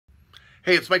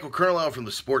Hey, it's Michael Carlyle from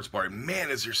the Sports Bar. Man,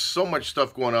 is there so much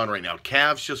stuff going on right now.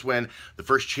 Cavs just won the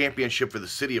first championship for the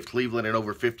city of Cleveland in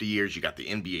over 50 years. You got the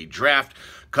NBA draft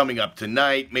coming up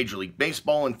tonight. Major League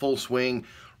Baseball in full swing.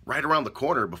 Right around the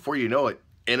corner, before you know it,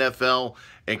 NFL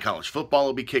and college football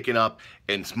will be kicking up.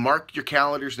 And mark your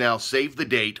calendars now. Save the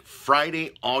date,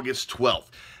 Friday, August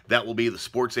 12th. That will be the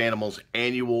Sports Animals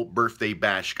annual birthday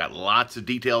bash. Got lots of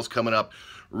details coming up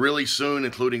really soon,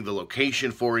 including the location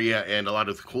for you and a lot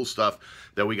of the cool stuff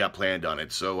that we got planned on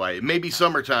it. So it may be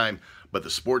summertime, but the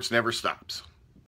sports never stops.